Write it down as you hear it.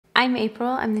I'm April,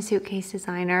 I'm the suitcase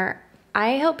designer.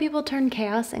 I help people turn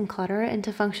chaos and clutter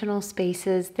into functional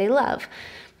spaces they love.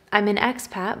 I'm an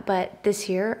expat, but this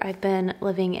year I've been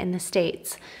living in the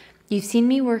States. You've seen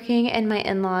me working in my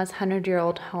in-laws'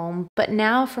 100-year-old home, but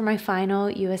now for my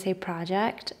final USA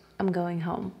project, I'm going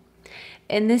home.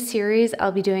 In this series,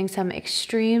 I'll be doing some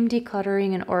extreme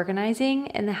decluttering and organizing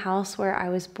in the house where I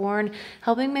was born,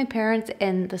 helping my parents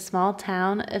in the small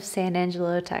town of San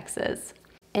Angelo, Texas.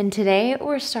 And today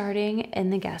we're starting in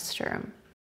the guest room.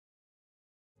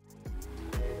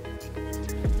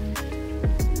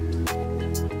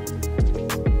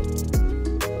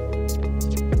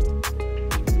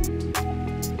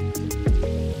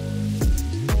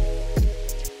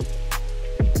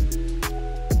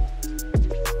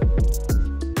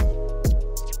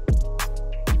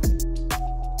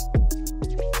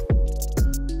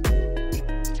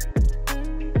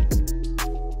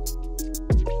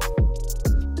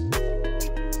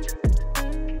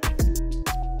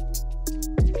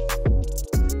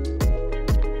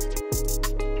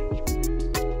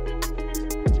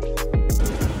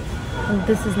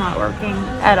 This is not working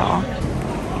at all.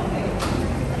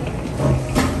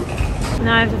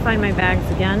 Now I have to find my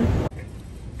bags again.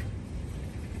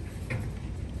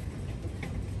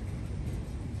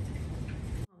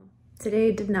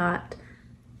 Today did not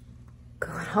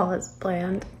go at all as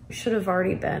planned. Should have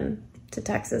already been to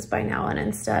Texas by now, and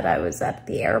instead I was at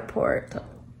the airport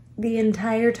the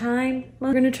entire time.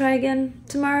 We're gonna try again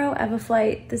tomorrow. I have a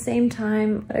flight the same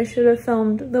time. I should have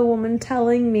filmed the woman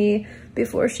telling me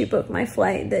before she booked my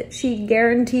flight that she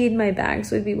guaranteed my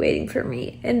bags would be waiting for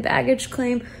me in baggage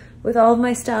claim with all of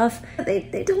my stuff.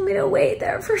 They told me to wait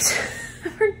there for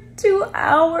 2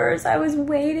 hours. I was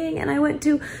waiting, and I went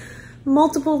to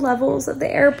multiple levels of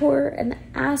the airport and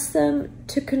asked them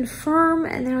to confirm,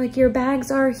 and they're like, your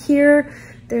bags are here.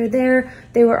 They're there.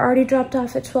 They were already dropped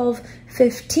off at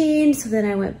 12:15. So then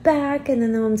I went back, and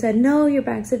then the woman said, no, your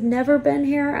bags have never been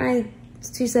here.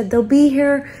 She said, they'll be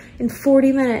here in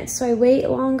 40 minutes. So I wait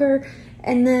longer,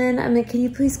 and then I'm like, can you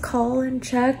please call and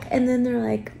check? And then they're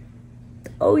like,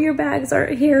 oh, your bags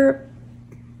aren't here.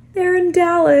 They're in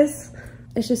Dallas.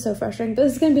 It's just so frustrating, but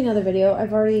this is gonna be another video.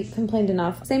 I've already complained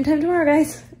enough. Same time tomorrow,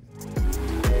 guys.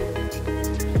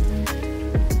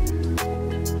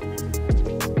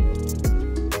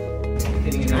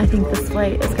 I think this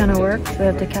flight is gonna work. So we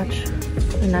have to catch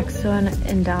the next one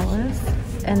in Dallas,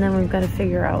 and then we've got to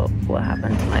figure out what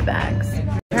happened to my bags.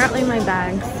 Apparently my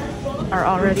bags are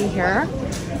already here,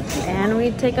 and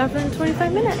we take off in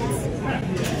 25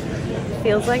 minutes.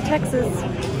 Feels like Texas.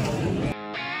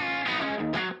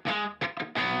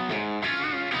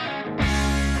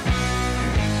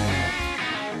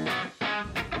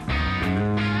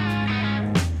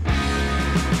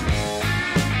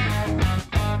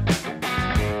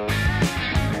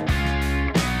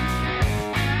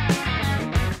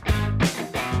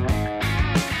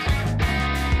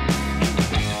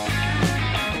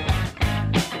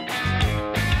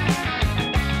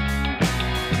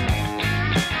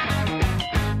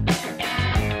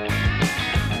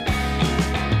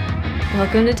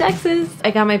 Welcome to Texas.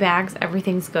 I got my bags,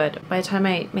 everything's good. By the time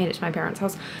I made it to my parents'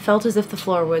 house, felt as if the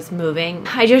floor was moving.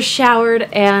 I just showered,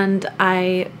 and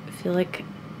I feel like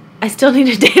I still need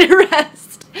a day to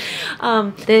rest.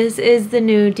 This is the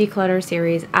new Declutter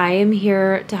series. I am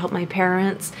here to help my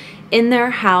parents in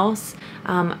their house.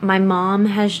 My mom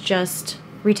has just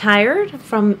retired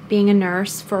from being a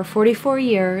nurse for 44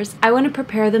 years. I want to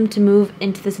prepare them to move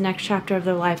into this next chapter of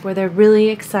their life where they're really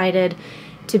excited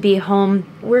to be home.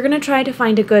 We're gonna try to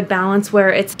find a good balance where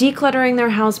it's decluttering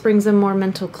their house brings them more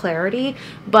mental clarity,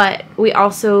 but we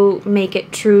also make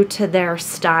it true to their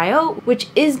style, which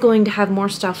is going to have more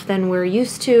stuff than we're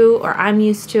used to, or I'm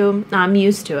used to. No, I'm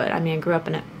used to it. I mean, I grew up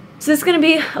in it. So this is gonna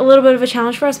be a little bit of a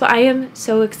challenge for us, but I am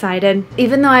so excited.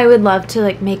 Even though I would love to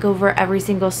like make over every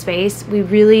single space, we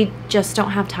really just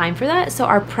don't have time for that. So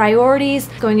our priorities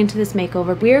going into this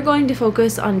makeover, we are going to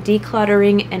focus on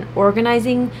decluttering and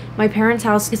organizing my parents'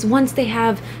 house, because once they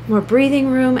have more breathing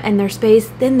room and their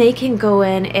space, then they can go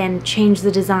in and change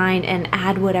the design and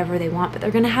add whatever they want, but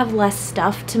they're gonna have less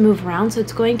stuff to move around, so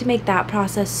it's going to make that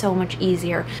process so much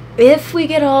easier. If we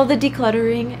get all the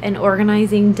decluttering and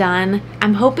organizing done,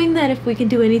 I'm hoping that if we can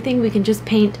do anything, we can just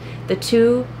paint the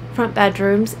 2 front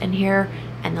bedrooms in here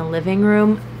and the living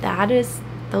room.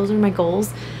 Those are my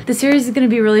goals. The series is gonna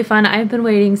be really fun. I've been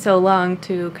waiting so long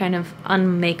to kind of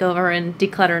unmakeover and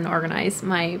declutter and organize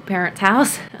my parents'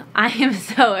 house. I am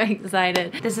so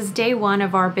excited. This is day 1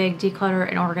 of our big declutter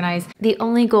and organize. The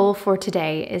only goal for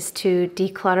today is to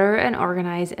declutter and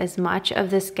organize as much of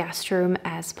this guest room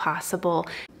as possible.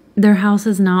 Their house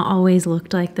has not always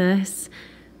looked like this.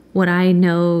 What I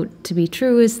know to be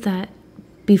true is that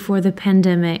before the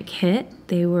pandemic hit,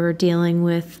 they were dealing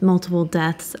with multiple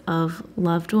deaths of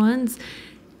loved ones.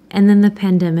 And then the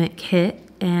pandemic hit,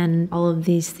 and all of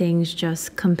these things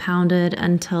just compounded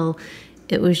until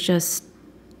it was just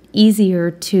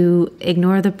easier to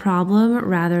ignore the problem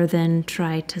rather than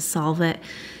try to solve it.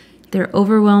 They're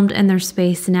overwhelmed in their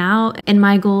space now, and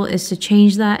my goal is to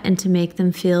change that and to make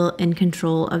them feel in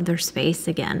control of their space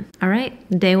again. All right,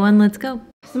 day one, let's go.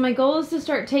 So my goal is to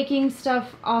start taking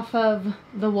stuff off of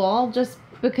the wall just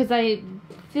because I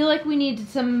feel like we need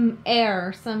some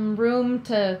air, some room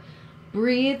to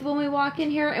breathe when we walk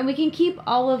in here, and we can keep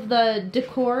all of the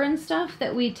decor and stuff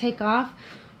that we take off.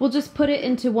 We'll just put it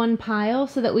into one pile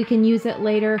so that we can use it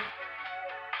later.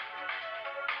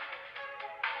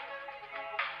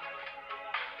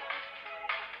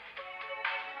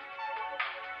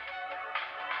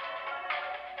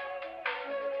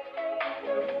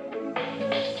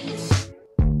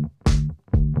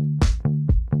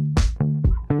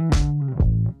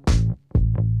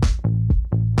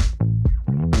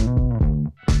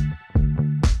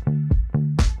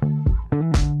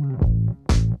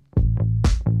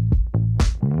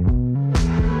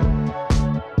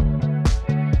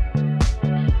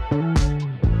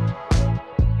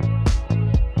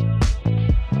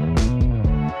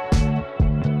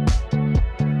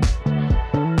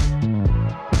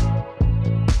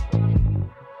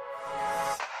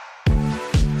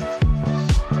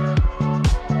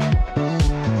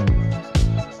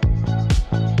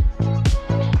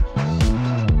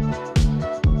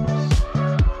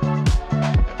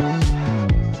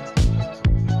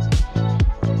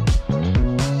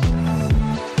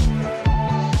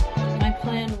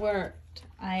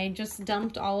 I just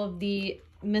dumped all of the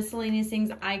miscellaneous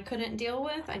things I couldn't deal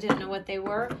with. I didn't know what they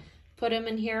were. Put them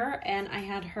in here, and I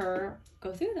had her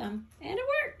go through them, and it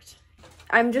worked.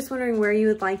 I'm just wondering where you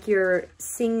would like your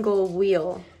single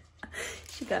wheel.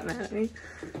 She got mad at me.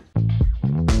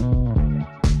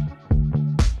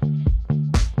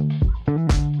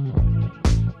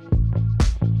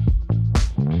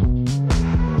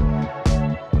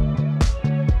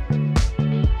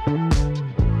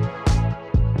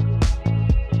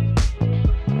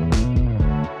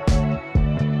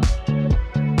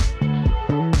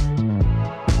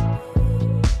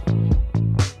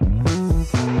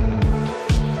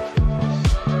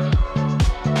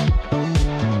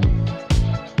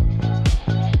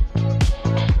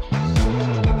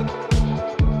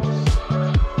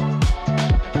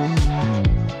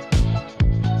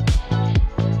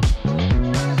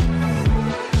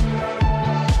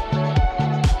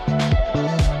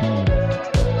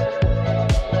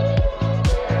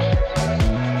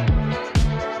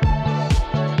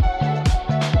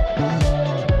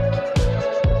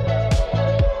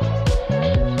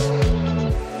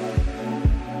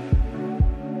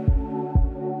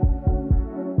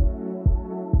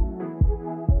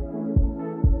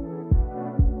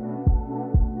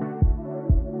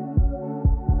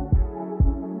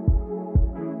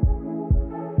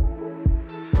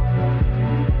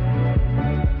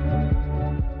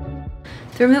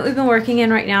 The room that we've been working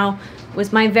in right now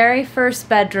was my very first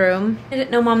bedroom. I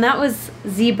didn't know, Mom, that was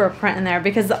zebra print in there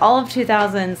because all of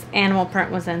 2000s animal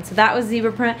print was in. So that was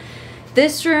zebra print.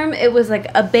 This room, it was like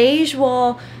a beige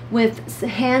wall with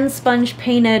hand sponge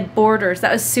painted borders.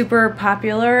 That was super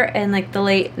popular in like the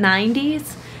late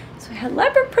 90s. So we had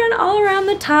leopard print all around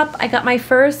the top. I got my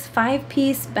first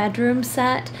 5-piece bedroom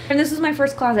set. And this was my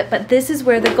first closet, but this is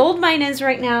where the gold mine is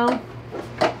right now.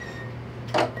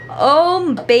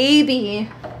 Oh, baby.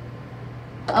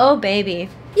 Oh, baby.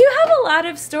 You have a lot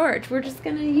of storage. We're just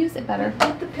gonna use it better.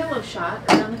 Get the pillow shot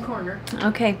around the corner.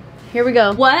 Okay, here we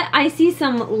go. What? I see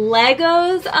some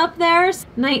Legos up there.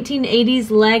 1980s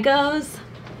Legos.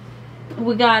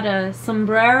 We got a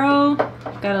sombrero.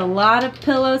 Got a lot of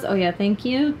pillows. Oh yeah, thank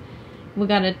you. We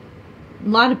got a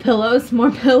lot of pillows. More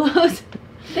pillows.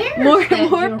 More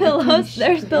pillows.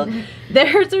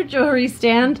 There's our jewelry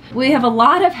stand. We have a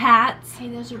lot of hats. Hey,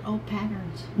 those are old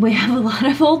patterns. We have a lot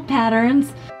of old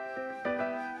patterns.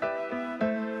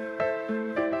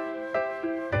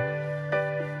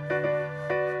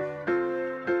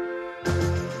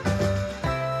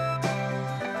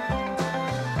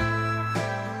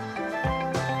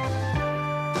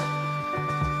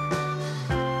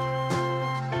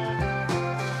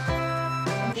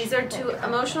 These are too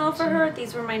emotional for her.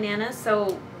 These were my Nana's,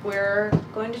 so we're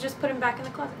going to just put them back in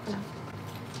the closet for now.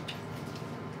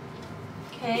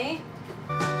 Okay.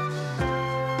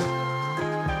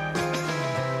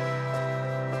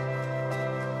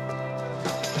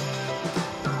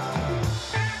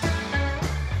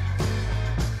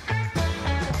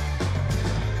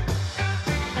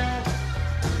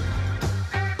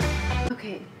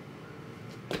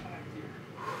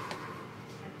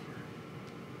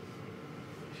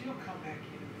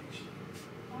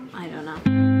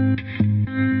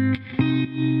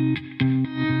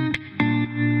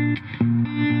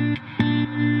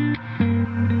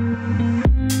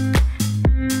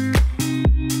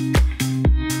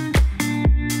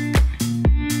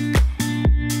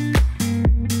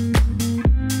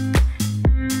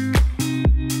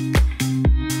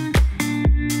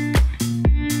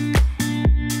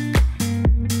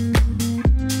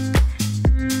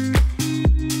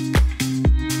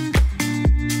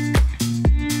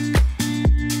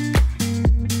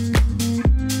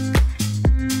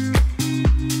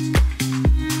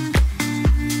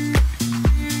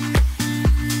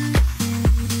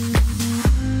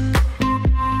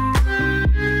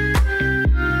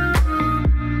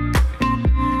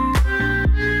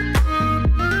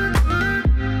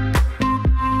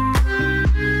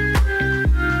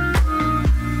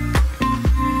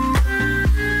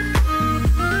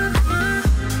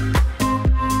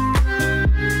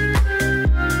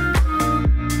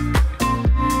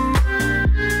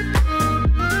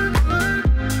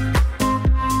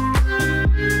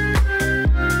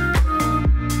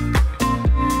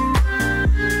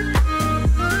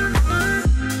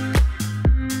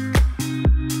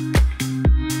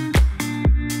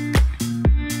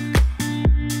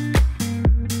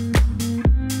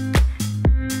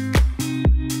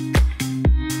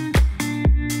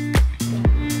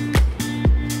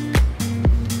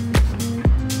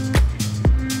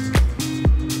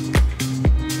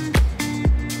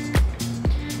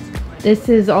 This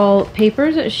is all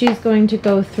papers that she's going to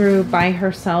go through by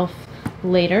herself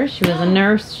later. She was a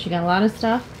nurse. She got a lot of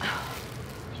stuff.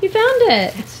 You found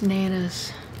it. It's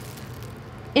Nana's.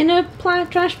 In a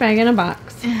trash bag in a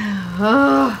box.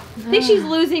 I think she's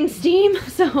losing steam,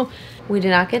 so. We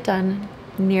did not get done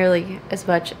nearly as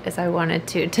much as I wanted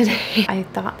to today. I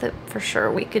thought that for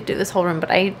sure we could do this whole room, but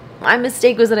my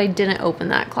mistake was that I didn't open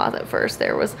that closet first.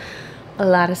 There was a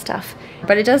lot of stuff.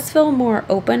 But it does feel more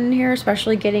open in here,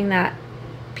 especially getting that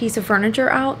piece of furniture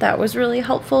out. That was really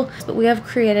helpful. But we have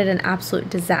created an absolute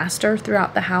disaster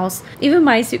throughout the house. Even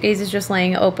my suitcase is just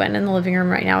laying open in the living room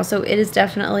right now. So it is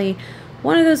definitely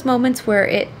one of those moments where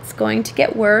it's going to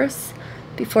get worse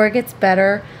before it gets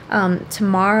better.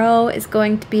 Tomorrow is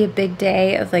going to be a big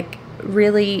day of like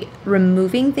really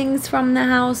removing things from the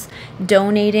house,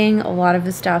 donating a lot of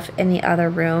the stuff in the other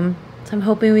room. So I'm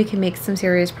hoping we can make some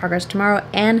serious progress tomorrow,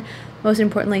 and most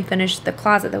importantly, finish the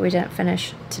closet that we didn't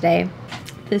finish today.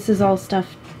 This is all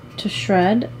stuff to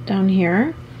shred down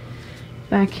here.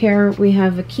 Back here we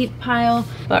have a keep pile,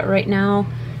 but right now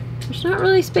there's not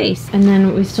really space. And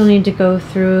then we still need to go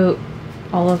through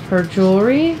all of her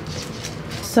jewelry,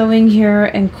 sewing here,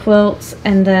 and quilts,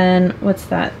 and then what's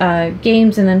that,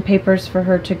 games, and then papers for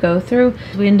her to go through.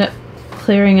 We end up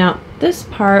clearing out this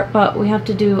part, but we have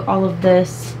to do all of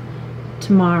this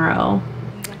tomorrow.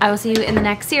 I will see you in the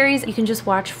next series. You can just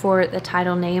watch for the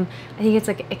title name. I think it's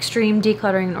like Extreme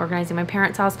Decluttering and Organizing My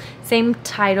Parents' House. Same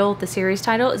title, the series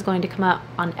title is going to come up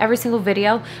on every single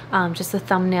video. Just the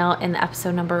thumbnail and the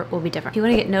episode number will be different. If you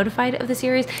want to get notified of the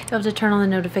series, you'll have to turn on the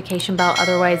notification bell.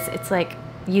 Otherwise, it's like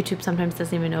YouTube sometimes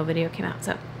doesn't even know a video came out.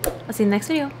 So I'll see you in the next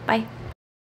video. Bye.